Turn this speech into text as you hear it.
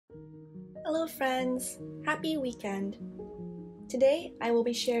Hello friends! Happy weekend! Today I will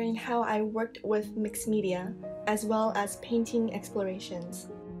be sharing how I worked with mixed media, as well as painting explorations.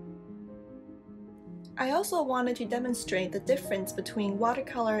 I also wanted to demonstrate the difference between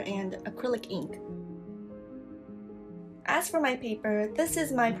watercolor and acrylic ink. As for my paper, this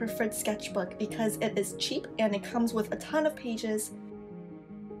is my preferred sketchbook because it is cheap and it comes with a ton of pages.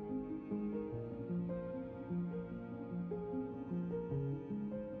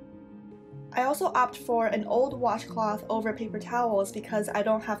 I also opt for an old washcloth over paper towels because I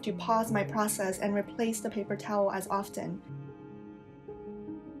don't have to pause my process and replace the paper towel as often.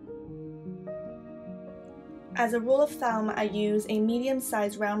 As a rule of thumb, I use a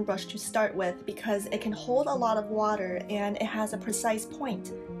medium-sized round brush to start with because it can hold a lot of water and it has a precise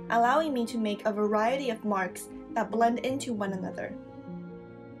point, allowing me to make a variety of marks that blend into one another.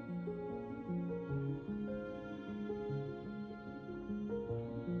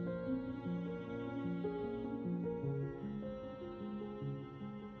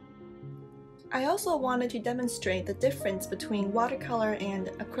 I also wanted to demonstrate the difference between watercolor and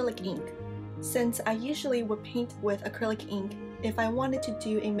acrylic ink, since I usually would paint with acrylic ink if I wanted to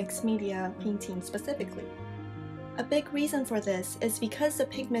do a mixed media painting specifically. A big reason for this is because the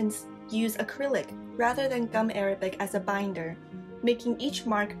pigments use acrylic rather than gum arabic as a binder, making each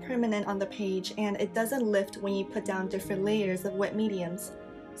mark permanent on the page, and it doesn't lift when you put down different layers of wet mediums,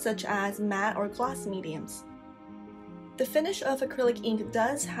 such as matte or gloss mediums. The finish of acrylic ink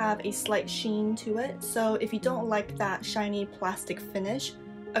does have a slight sheen to it, so if you don't like that shiny plastic finish,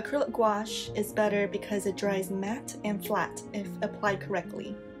 acrylic gouache is better because it dries matte and flat if applied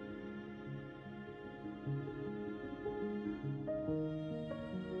correctly.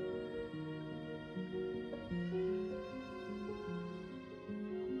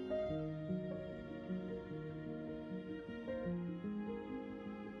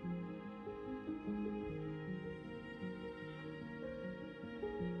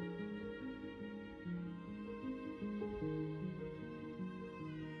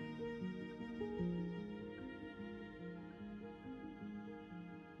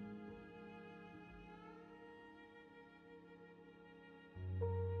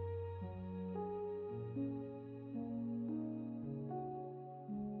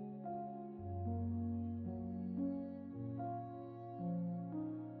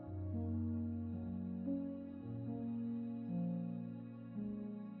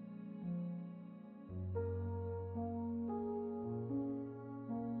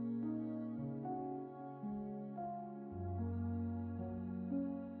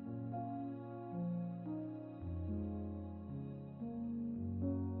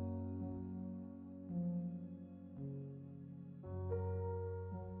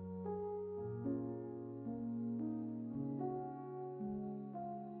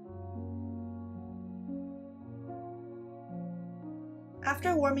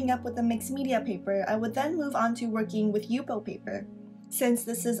 After warming up with the mixed media paper, I would then move on to working with Yupo paper, since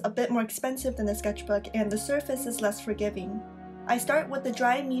this is a bit more expensive than the sketchbook and the surface is less forgiving. I start with the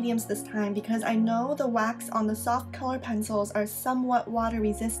dry mediums this time because I know the wax on the soft color pencils are somewhat water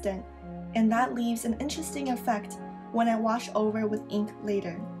resistant, and that leaves an interesting effect when I wash over with ink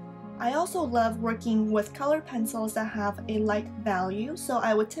later. I also love working with color pencils that have a light value, so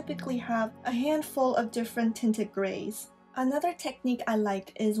I would typically have a handful of different tinted grays. Another technique I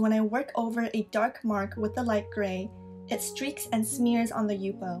like is when I work over a dark mark with the light gray, it streaks and smears on the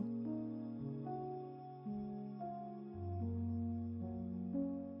Yupo.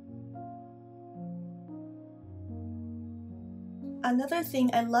 Another thing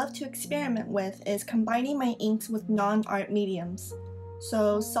I love to experiment with is combining my inks with non-art mediums.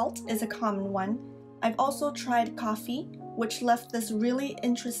 So salt is a common one. I've also tried coffee, which left this really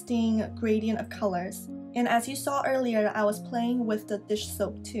interesting gradient of colors. And as you saw earlier, I was playing with the dish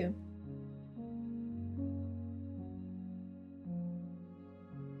soap too.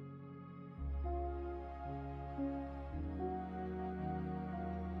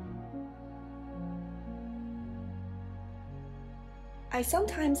 I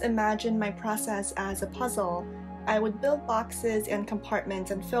sometimes imagine my process as a puzzle. I would build boxes and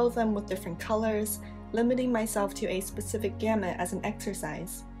compartments and fill them with different colors, limiting myself to a specific gamut as an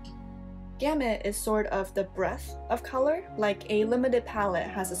exercise. Gamut is sort of the breadth of color, like a limited palette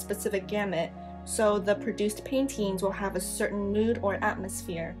has a specific gamut, so the produced paintings will have a certain mood or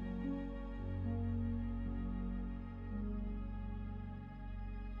atmosphere.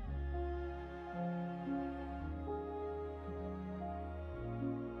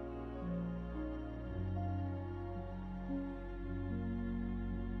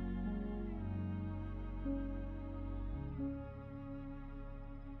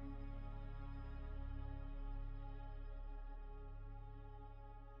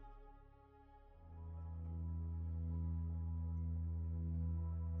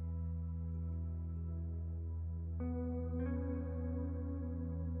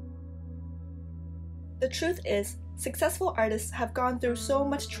 The truth is, successful artists have gone through so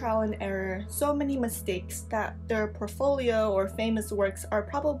much trial and error, so many mistakes, that their portfolio or famous works are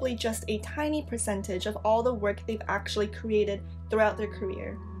probably just a tiny percentage of all the work they've actually created throughout their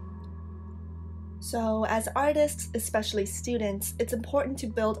career. So as artists, especially students, it's important to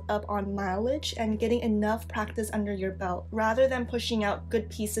build up on mileage and getting enough practice under your belt, rather than pushing out good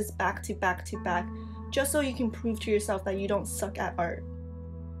pieces back to back to back, just so you can prove to yourself that you don't suck at art.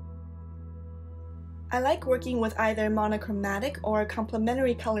 I like working with either monochromatic or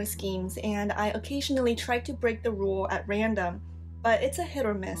complementary color schemes, and I occasionally try to break the rule at random, but it's a hit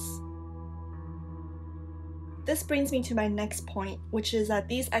or miss. This brings me to my next point, which is that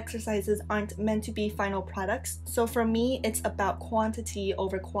these exercises aren't meant to be final products, so for me it's about quantity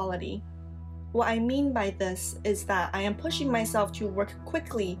over quality. What I mean by this is that I am pushing myself to work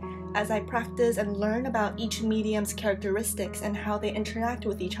quickly as I practice and learn about each medium's characteristics and how they interact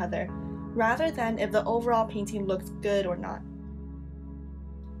with each other, rather than if the overall painting looks good or not.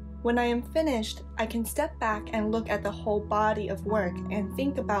 When I am finished, I can step back and look at the whole body of work and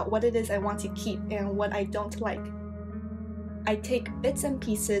think about what it is I want to keep and what I don't like. I take bits and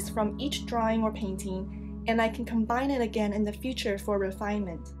pieces from each drawing or painting, and I can combine it again in the future for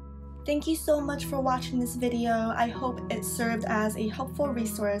refinement. Thank you so much for watching this video. I hope it served as a helpful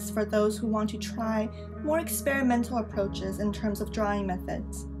resource for those who want to try more experimental approaches in terms of drawing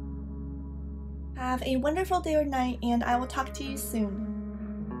methods. Have a wonderful day or night, and I will talk to you soon.